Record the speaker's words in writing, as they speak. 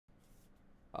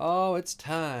Oh, it's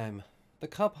time. The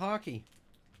Cup Hockey.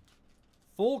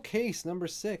 Full case number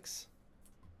 6.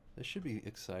 This should be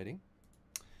exciting.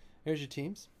 Here's your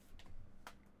teams.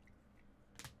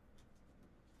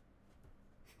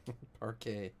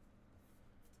 Parquet.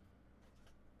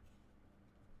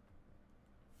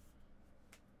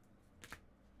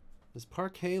 Is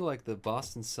parquet like the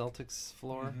Boston Celtics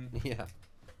floor? Mm-hmm. Yeah.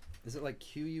 Is it like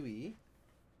QUE?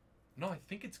 No, I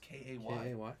think it's K-A-Y.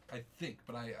 K-A-Y? I think,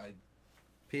 but I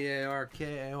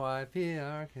P-A-R-K-A-Y,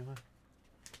 P-A-R-K-Y.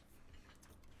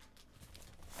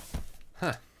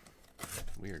 Huh.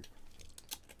 Weird.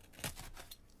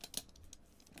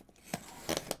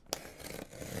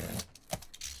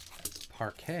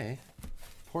 Parquet?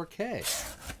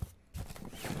 Porquet.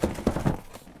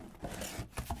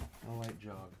 A light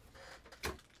jog.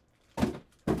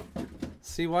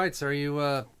 C. Whites, are you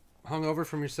hungover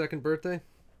from your second birthday?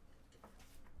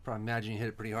 Probably imagine you hit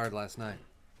it pretty hard last night.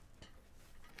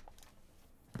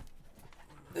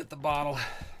 Hit the bottle.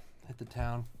 Hit the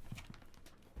town.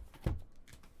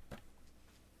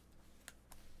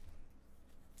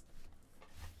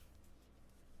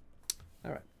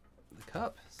 All right. The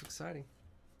cup. It's exciting.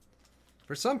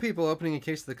 For some people, opening a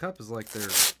case of the cup is like their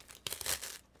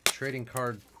trading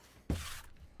card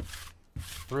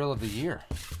thrill of the year.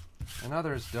 And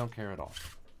others don't care at all.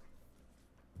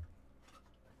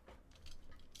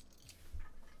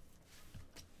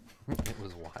 It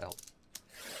was wild.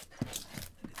 It's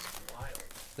wild.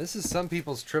 This is some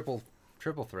people's triple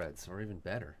threads, or even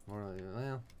better. More,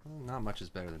 well, not much is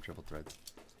better than triple threads.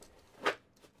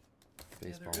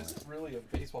 Baseball. Yeah, there isn't really a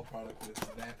baseball product with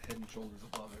that head and shoulders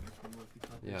above everything like the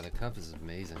cup. Yeah, the cup is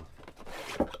amazing.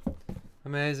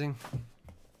 Amazing.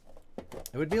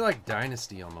 It would be like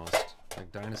Dynasty almost.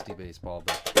 Like Dynasty baseball,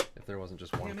 but if there wasn't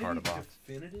just one card a box.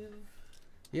 Definitive?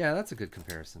 Yeah, that's a good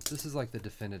comparison. This is like the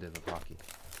definitive of hockey.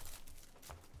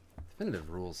 Definitive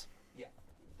rules. Yeah,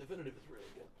 definitive is really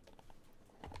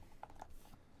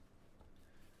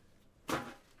good.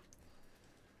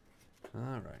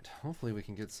 All right. Hopefully we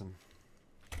can get some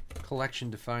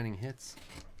collection-defining hits,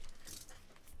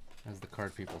 as the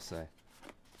card people say.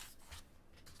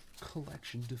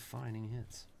 Collection-defining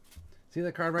hits. See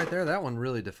that card right there? That one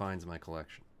really defines my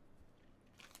collection.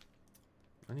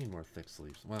 I need more thick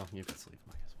sleeves. Well, you can sleeve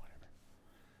them, I guess,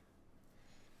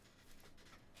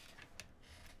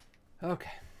 whatever.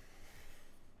 Okay.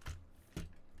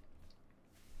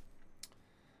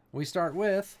 We start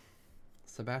with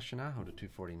Sebastian Aho to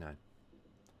 249.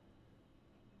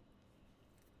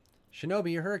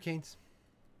 Shinobi, your Hurricanes.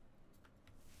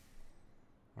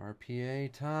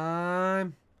 RPA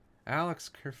time. Alex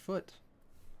Kerfoot.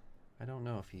 I don't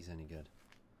know if he's any good.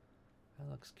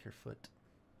 Alex Kerfoot.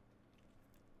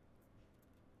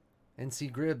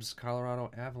 NC Gribbs, Colorado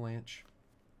Avalanche.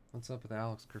 What's up with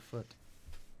Alex Kerfoot?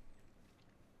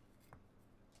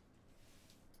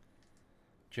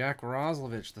 Jack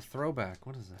Roslovich, the throwback.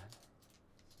 What is that?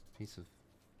 Piece of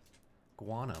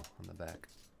guano on the back.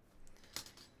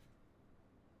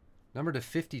 Number to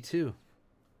 52.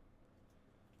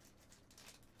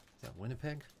 Is that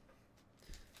Winnipeg?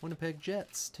 Winnipeg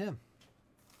Jets, Tim.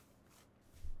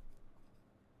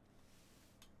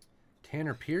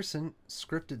 Tanner Pearson,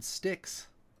 scripted sticks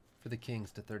for the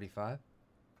Kings to 35.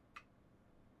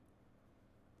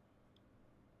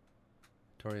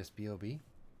 Torius B.O.B.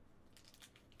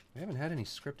 We haven't had any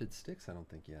scripted sticks, I don't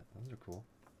think, yet. Those are cool.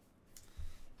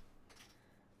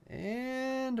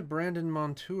 And Brandon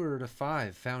Montour to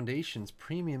 5. Foundations,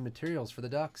 premium materials for the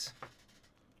Ducks.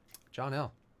 John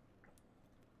L.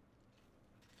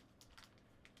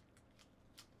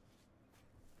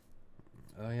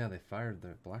 Oh, yeah, they fired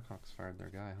their Blackhawks fired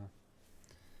their guy, huh?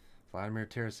 Vladimir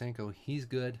Tarasenko, he's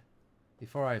good.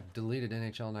 Before I deleted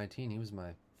NHL 19, he was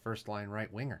my first line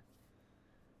right winger.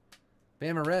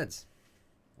 Bama Reds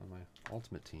on my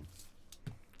ultimate team.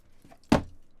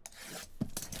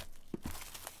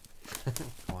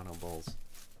 Guano Bulls.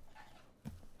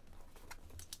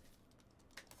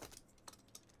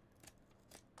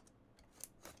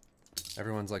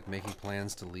 Everyone's like making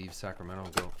plans to leave Sacramento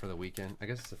and go for the weekend. I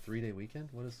guess it's a 3-day weekend.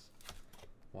 What is?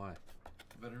 Why?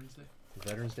 Veterans Day.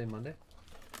 Veterans Day Monday?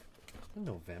 In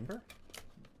November?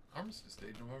 Armistice Day,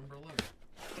 November 11th.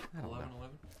 I don't know.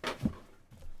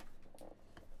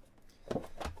 11/11.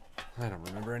 I don't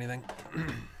remember anything.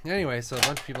 Anyway, so a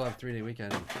bunch of people have a 3-day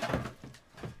weekend.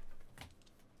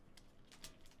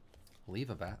 Leave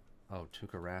a bat. Oh,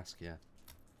 Tuukka Rask, yeah.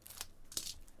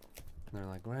 And they're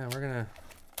like, well, we're gonna.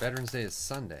 Veterans Day is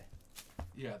Sunday.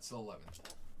 Yeah, it's the 11th.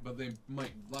 But they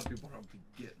might. A lot of people probably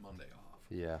get Monday off.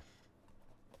 Yeah.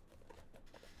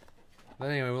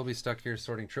 But anyway, we'll be stuck here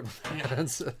sorting triple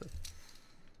threads.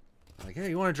 I Like, hey,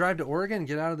 you want to drive to Oregon and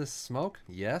get out of this smoke?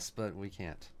 Yes, but we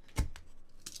can't.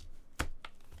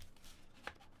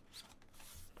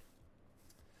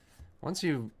 Once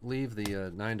you leave the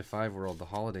 9 to 5 world, the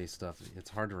holiday stuff, it's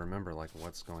hard to remember like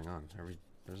what's going on.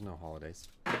 There's no holidays.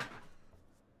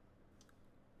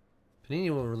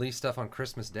 Panini will release stuff on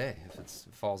Christmas Day if it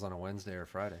falls on a Wednesday or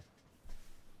Friday.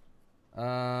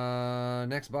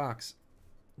 Next box.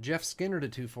 Jeff Skinner to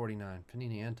 249.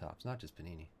 Panini and Topps, not just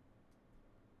Panini.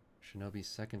 Shinobi's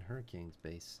second Hurricanes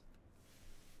base.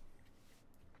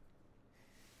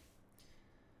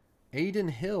 Aiden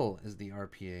Hill is the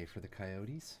RPA for the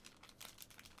Coyotes.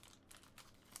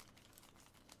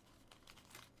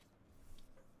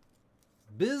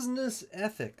 Business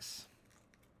Ethics.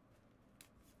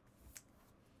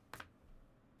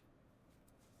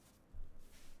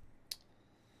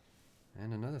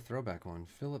 And another throwback one,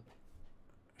 Philip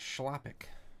Schlappick.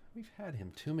 We've had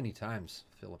him too many times,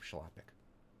 Philip Schlappick.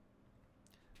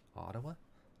 Ottawa?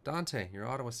 Dante, your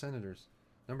Ottawa Senators.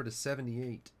 Number to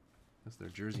 78. That's their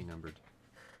jersey numbered.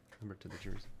 Number to the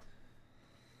jersey.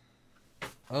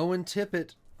 Owen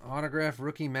Tippett, autograph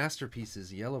rookie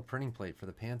masterpieces, yellow printing plate for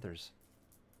the Panthers.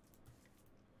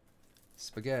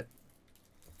 Spaghetti.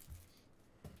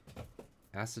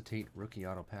 Acetate rookie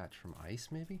auto patch from Ice,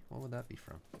 maybe? What would that be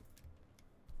from?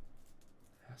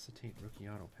 Acetate rookie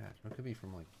auto patch. What could be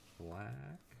from, like,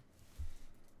 black?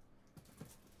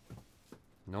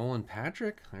 Nolan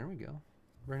Patrick. There we go.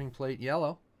 Printing plate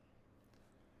yellow.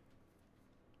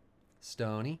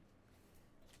 Stoney.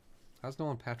 How's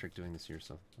Nolan Patrick doing this year?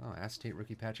 Oh, acetate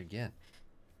rookie patch again.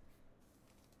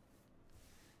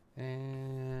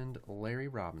 And Larry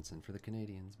Robinson for the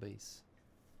Canadiens base.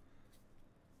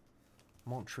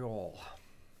 Montreal.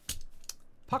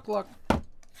 Puck luck.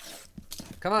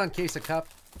 Come on, case of cup.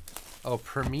 Oh,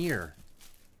 Premier.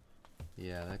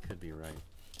 Yeah, that could be right.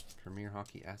 Premier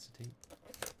Hockey Acetate.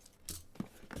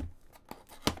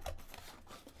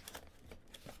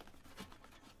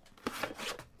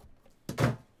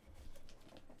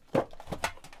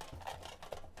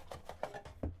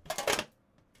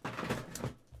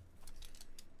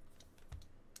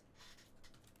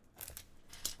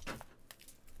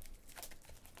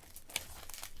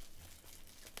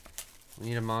 We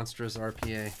need a monstrous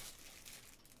RPA.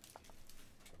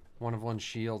 One of one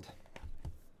shield.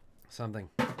 Something.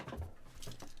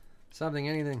 Something,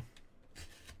 anything.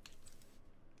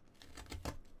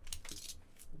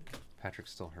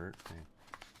 Patrick's still hurt.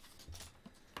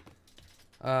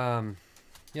 Okay.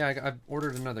 Yeah, I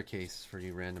ordered another case for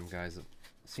you random guys. It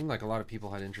seemed like a lot of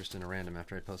people had interest in a random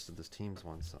after I posted this teams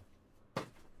one, so we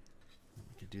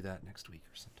could do that next week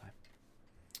or sometime.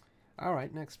 All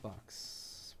right, next box.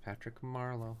 Patrick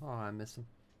Marleau. Oh, I miss him.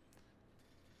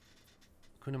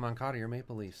 Kuna Mankata, your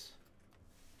Maple Leafs.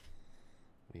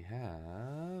 We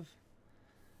have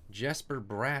Jesper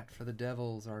Bratt for the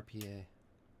Devils RPA.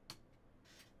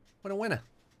 What a winner.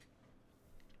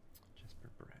 Jesper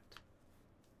Bratt.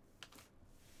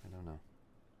 I don't know.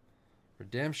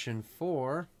 Redemption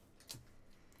for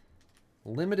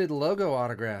limited logo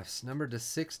autographs. Numbered to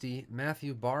 60.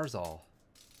 Matthew Barzal.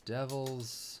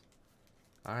 Devils.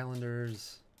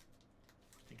 Islanders.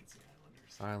 I think it's the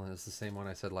Islanders. Island is the same one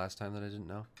I said last time that I didn't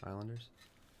know. Islanders.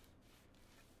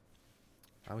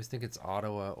 I always think it's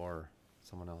Ottawa or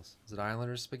someone else. Is it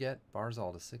Islanders Spaghetti?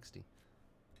 Barzal to 60.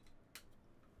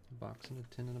 A box and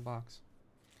a tin in a box.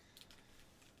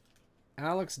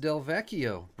 Alex Del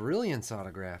Vecchio. Brilliance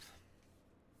autograph.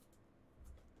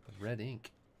 Red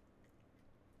ink.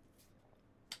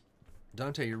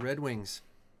 Dante, your Red Wings.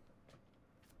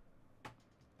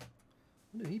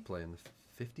 When did he play? In the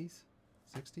 50s?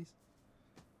 60s?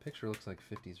 Picture looks like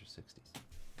 50s or 60s.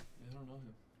 I don't know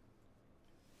him.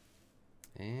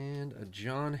 And a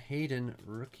John Hayden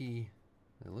rookie.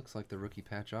 It looks like the rookie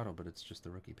patch auto, but it's just the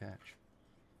rookie patch.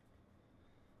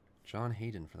 John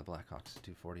Hayden for the Blackhawks,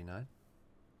 249.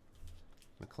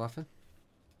 McCluffin.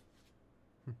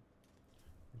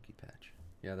 Rookie patch.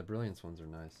 Yeah, the Brilliance ones are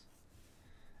nice.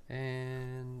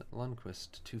 And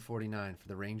Lundqvist, 249 for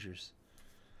the Rangers.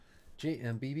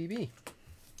 JMBBB.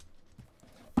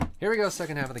 Here we go,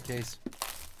 second half of the case.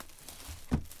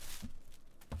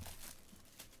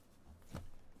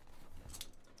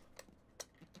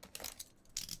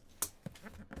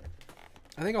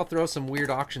 I think I'll throw some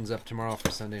weird auctions up tomorrow for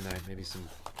Sunday night. Maybe some...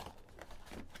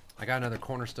 I got another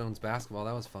Cornerstones basketball.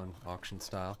 That was fun, auction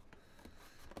style.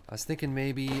 I was thinking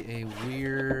maybe a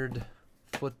weird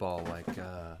football, like...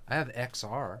 I have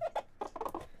XR.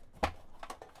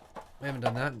 I haven't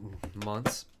done that in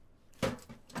months.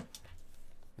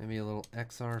 Maybe a little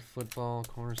XR football,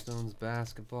 Cornerstones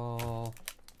basketball.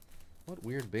 What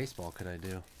weird baseball could I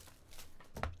do?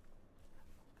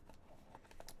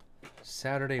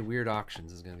 Saturday weird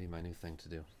auctions is going to be my new thing to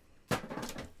do.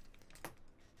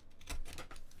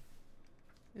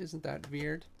 Isn't that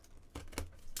weird?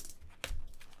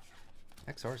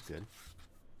 XR's good.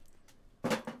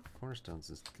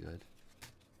 Cornerstones is good.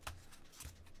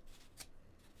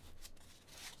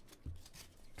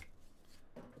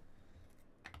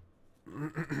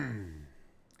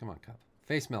 Come on, Cup.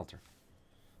 Face melter.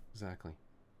 Exactly.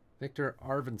 Victor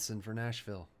Arvidsson for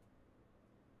Nashville.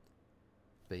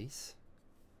 Base.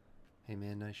 Hey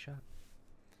man, nice shot.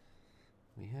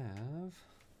 We have...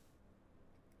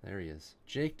 There he is.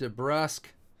 Jake DeBrusk.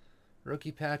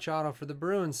 Rookie patch auto for the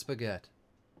Bruins, Spaghetti.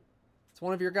 It's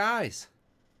one of your guys.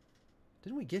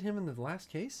 Didn't we get him in the last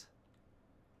case?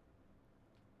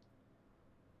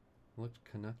 Looked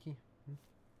Canucky.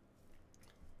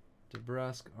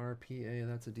 DeBrusk, RPA.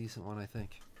 That's a decent one, I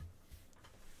think.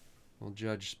 We'll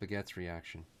judge Spaghetti's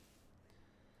reaction.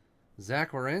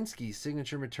 Zach Werenski,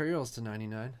 signature materials to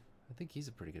 99. I think he's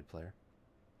a pretty good player.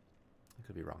 I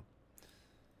could be wrong.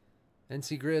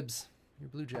 NC Gribbs, your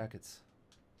Blue Jackets.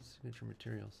 Signature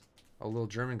materials. Oh, little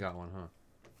German got one, huh?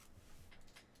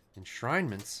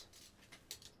 Enshrinements.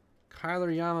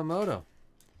 Kyler Yamamoto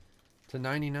to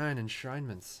 99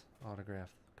 enshrinements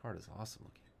autograph. Card is awesome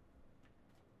looking.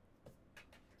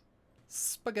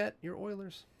 Spaghetti, your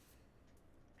Oilers.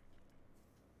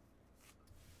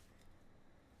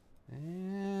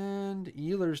 And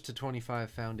Ehlers to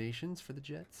 25 foundations for the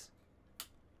Jets.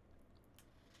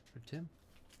 For Tim.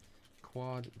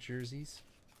 Quad jerseys.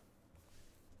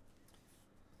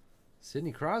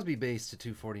 Sidney Crosby base to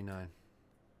 249.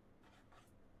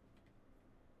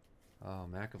 Oh,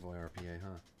 McAvoy RPA,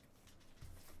 huh?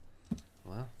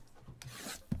 Well,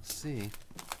 let's see.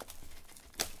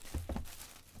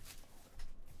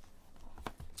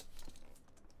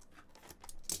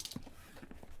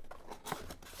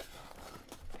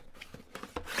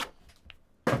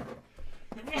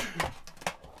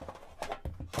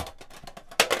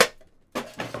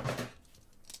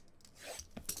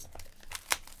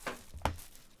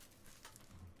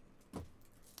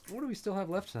 What do we still have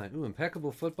left tonight? Ooh,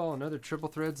 impeccable football, another triple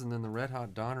threads, and then the red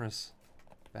hot Donruss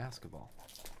basketball.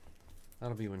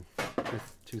 That'll be when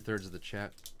two-thirds of the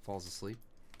chat falls asleep.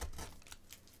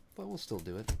 But we'll still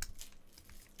do it.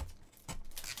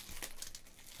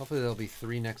 Hopefully there'll be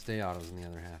 3 next day autos in the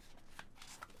other half.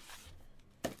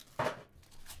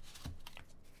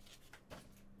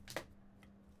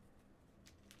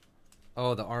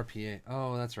 Oh, the RPA.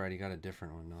 Oh, that's right. He got a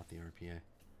different one, not the RPA.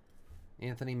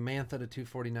 Anthony Mantha to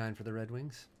 249 for the Red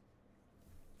Wings.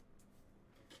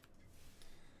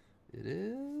 It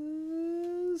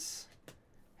is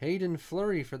Hayden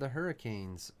Fleury for the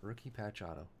Hurricanes. Rookie patch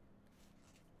auto.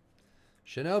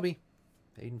 Shinobi.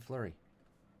 Hayden Fleury.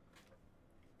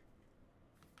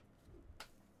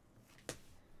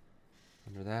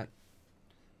 Under that,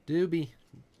 Doobie.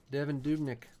 Devin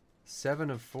Dubnyk. 7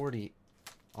 of 40.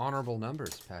 Honorable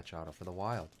numbers patch auto for the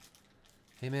Wild.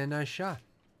 Hey man, nice shot.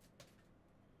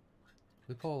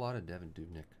 We pull a lot of Devin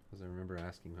Dubnyk because I remember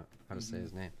asking how to say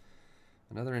his name.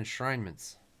 Another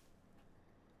enshrinements.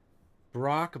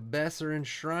 Brock Besser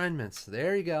enshrinements.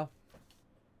 There you go.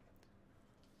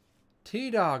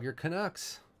 T-Dog, your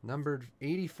Canucks. Numbered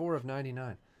 84 of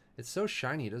 99. It's so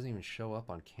shiny it doesn't even show up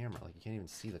on camera. Like you can't even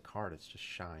see the card. It's just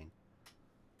shine.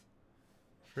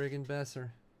 Friggin'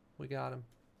 Besser. We got him.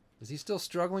 Is he still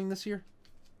struggling this year?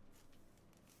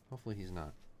 Hopefully he's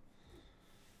not.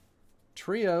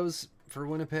 Trios for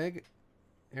Winnipeg.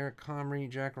 Eric Comrie,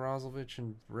 Jack Roslovich,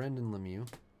 and Brendan Lemieux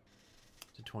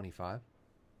to 25.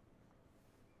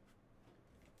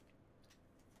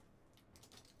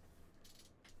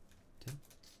 Tim?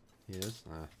 He is.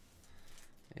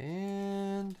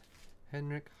 And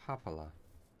Henrik Haapala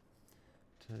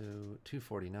to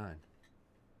 249.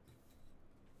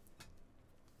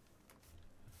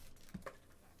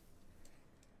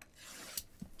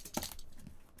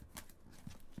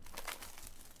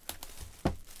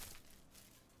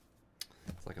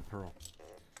 Like a pearl.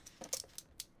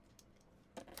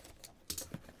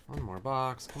 One more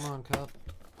box. Come on, Cup.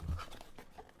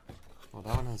 Well,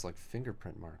 that one has like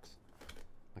fingerprint marks.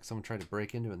 Like someone tried to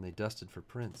break into it and they dusted for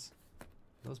prints.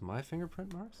 Are those my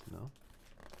fingerprint marks? No.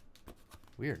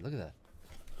 Weird. Look at that.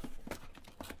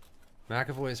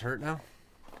 McAvoy is hurt now.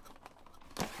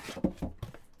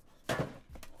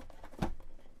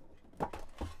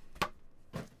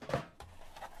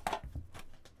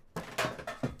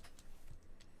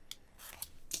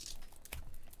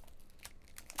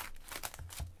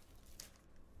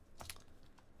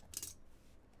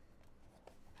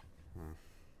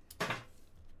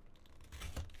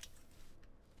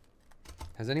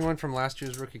 Has anyone from last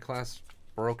year's rookie class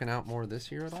broken out more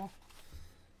this year at all?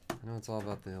 I know it's all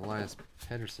about the Elias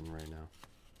Pettersson right now.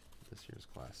 This year's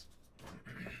class.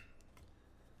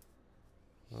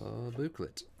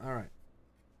 Booklet. All right.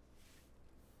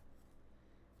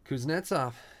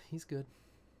 Kuznetsov. He's good.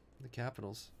 The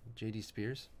Capitals. J.D.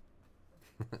 Spears.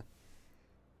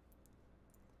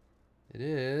 It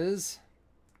is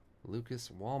Lucas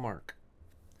Wallmark.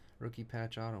 Rookie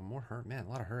patch auto. More man, a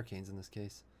lot of Hurricanes in this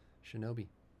case. Shinobi.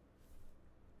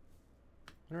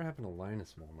 Whatever happened to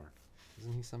Linus Wallmark?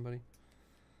 Isn't he somebody?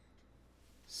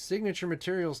 Signature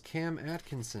Materials Cam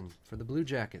Atkinson for the Blue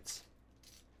Jackets.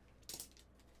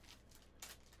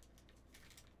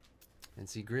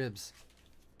 NC Gribbs.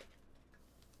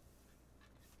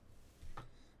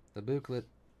 The booklet.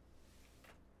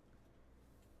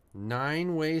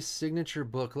 9-way signature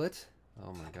booklet.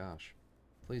 Oh my gosh.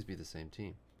 Please be the same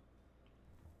team.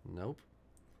 Nope.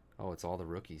 Oh, it's all the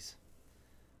rookies.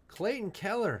 Clayton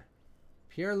Keller.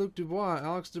 Pierre-Luc Dubois.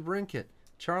 Alex DeBrincat.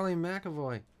 Charlie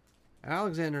McAvoy.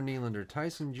 Alexander Nylander.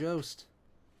 Tyson Jost.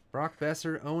 Brock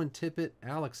Besser. Owen Tippett.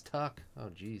 Alex Tuck. Oh,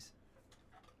 geez.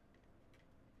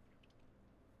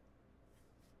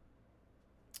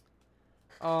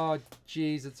 Oh,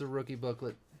 geez. It's a rookie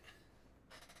booklet.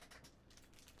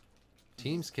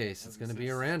 Teams case. It's going to be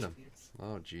a random.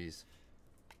 Oh, geez.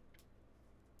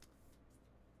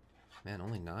 Man,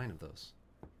 only 9 of those.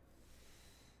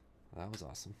 That was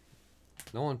awesome.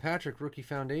 Nolan Patrick, Rookie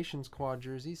Foundations quad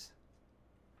jerseys.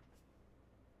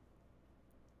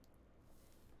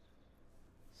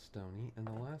 Stoney. And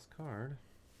the last card,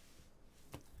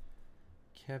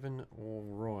 Kevin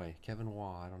Roy. Kevin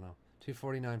Waugh, I don't know.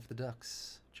 249 for the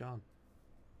Ducks. John.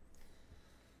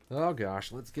 Oh,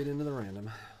 gosh. Let's get into the random.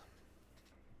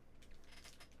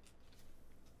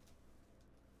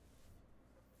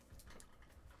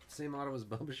 Same auto as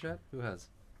Boba. Who has?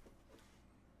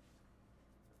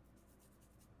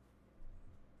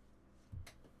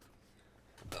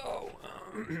 Oh.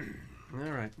 All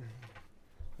right.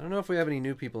 I don't know if we have any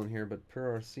new people in here, but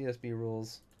per our CSB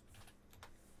rules,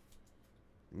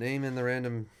 name in the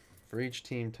random for each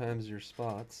team times your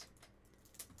spots.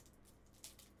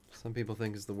 Some people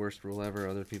think it's the worst rule ever.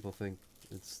 Other people think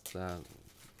it's the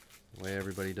way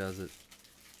everybody does it.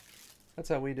 That's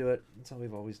how we do it. That's how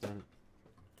we've always done it.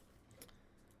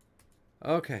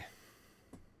 Okay.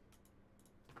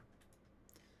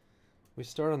 We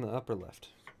start on the upper left.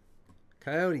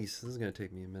 Coyotes. This is going to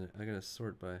take me a minute. I got to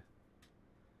sort by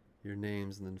your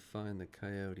names and then find the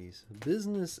Coyotes.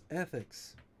 Business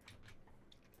Ethics.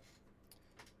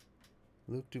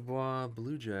 Luc Dubois,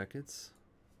 Blue Jackets.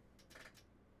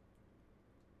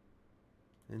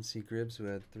 NC Gribbs, who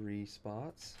had 3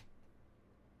 spots.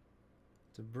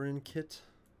 DeBrincat.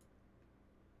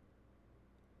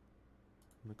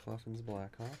 McLaughlin's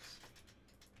Blackhawks.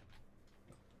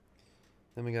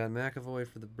 Then we got McAvoy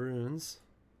for the Bruins.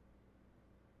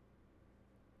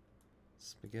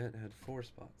 Spaghetti had 4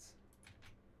 spots.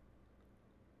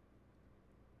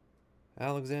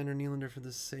 Alexander Nylander for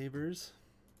the Sabres.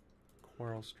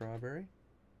 Quarrel Strawberry.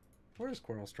 Where's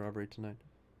Quarrel Strawberry tonight?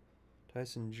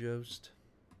 Tyson Jost.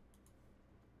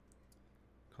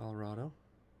 Colorado.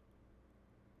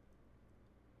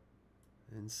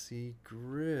 NC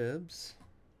Gribbs.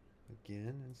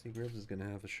 Again, NC Gribbs is going to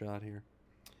have a shot here.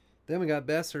 Then we got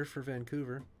Besser for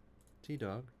Vancouver.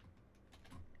 T-Dog.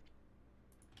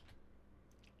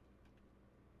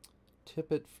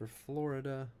 Tippett for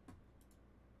Florida.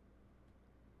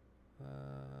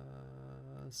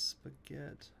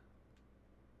 Spaghetti.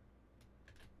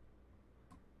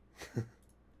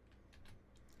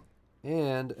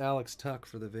 And Alex Tuck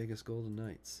for the Vegas Golden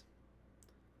Knights.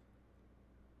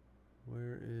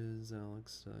 Where is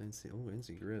Alex?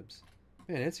 NC Gribbs.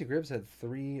 Man, NC Gribbs had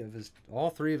all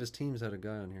three of his teams had a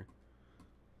guy on here.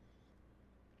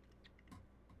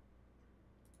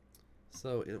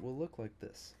 So it will look like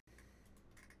this.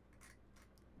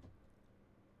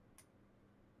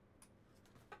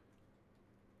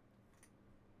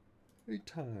 Eight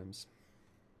times.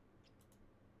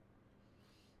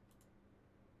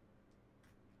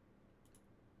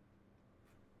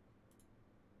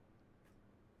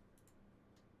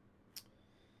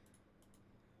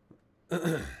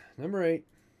 Number 8.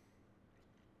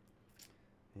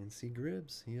 NC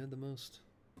Gribbs. He had the most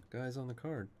guys on the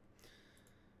card.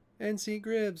 NC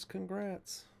Gribbs,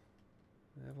 congrats.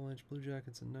 Avalanche, Blue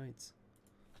Jackets, and Knights.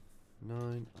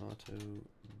 9 auto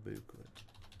booklet.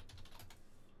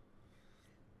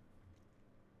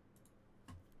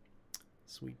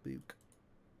 Sweet book.